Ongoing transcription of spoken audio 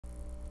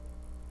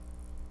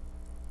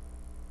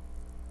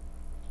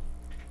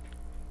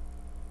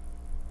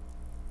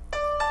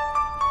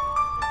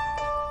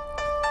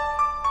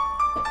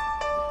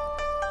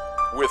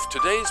With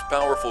today's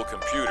powerful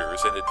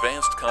computers and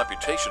advanced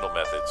computational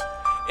methods,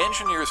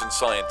 engineers and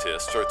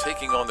scientists are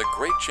taking on the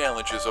great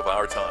challenges of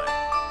our time.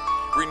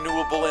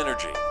 Renewable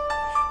energy,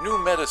 new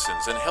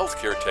medicines and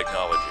healthcare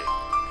technology,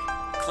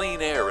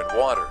 clean air and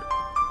water,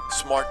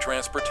 smart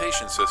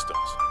transportation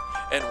systems,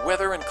 and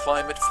weather and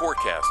climate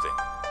forecasting.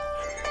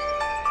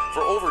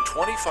 For over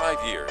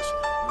 25 years,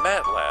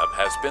 MATLAB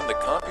has been the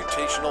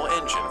computational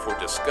engine for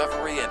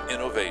discovery and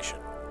innovation.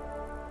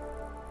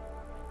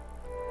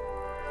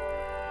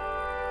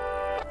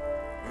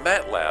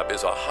 MATLAB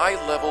is a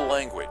high-level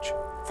language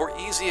for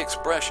easy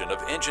expression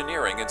of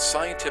engineering and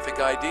scientific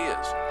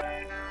ideas.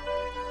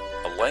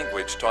 A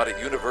language taught at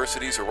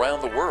universities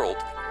around the world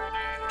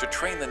to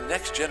train the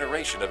next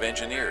generation of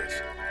engineers.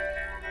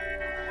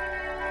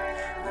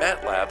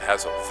 MATLAB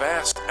has a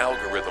vast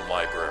algorithm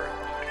library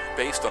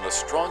based on a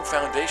strong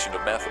foundation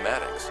of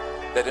mathematics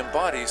that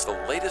embodies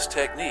the latest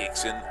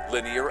techniques in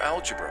linear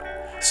algebra,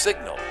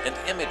 signal and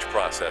image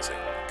processing,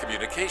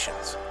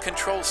 communications,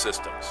 control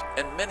systems,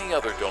 and many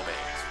other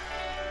domains.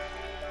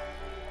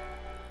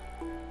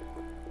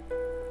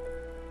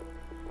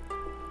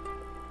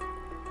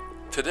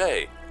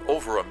 Today,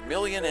 over 1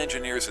 million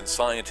engineers and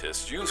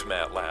scientists use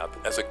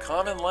MATLAB as a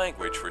common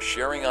language for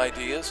sharing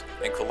ideas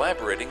and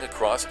collaborating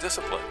across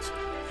disciplines.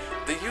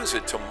 They use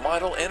it to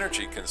model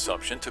energy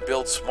consumption to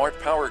build smart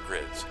power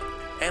grids,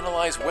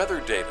 analyze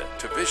weather data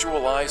to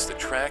visualize the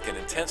track and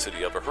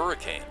intensity of a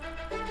hurricane,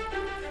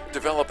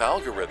 develop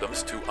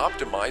algorithms to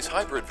optimize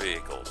hybrid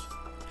vehicles,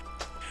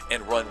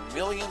 and run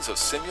millions of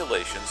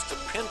simulations to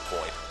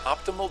pinpoint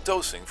optimal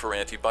dosing for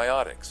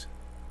antibiotics.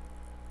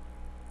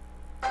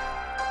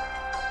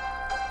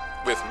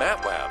 With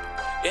MATLAB,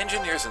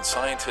 engineers and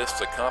scientists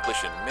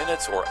accomplish in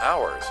minutes or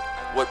hours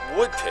what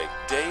would take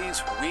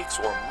days, weeks,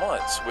 or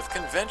months with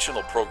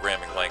conventional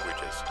programming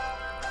languages.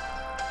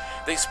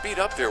 They speed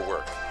up their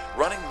work,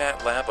 running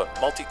MATLAB on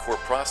multi-core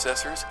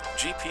processors,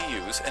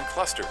 GPUs, and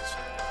clusters.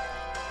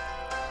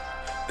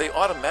 They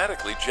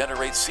automatically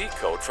generate C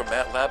code from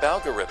MATLAB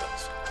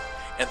algorithms,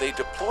 and they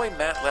deploy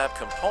MATLAB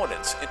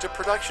components into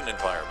production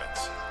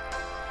environments.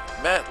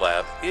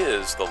 MATLAB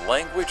is the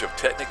language of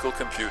technical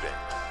computing.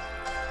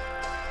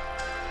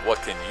 What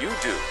can you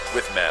do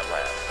with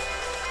MATLAB?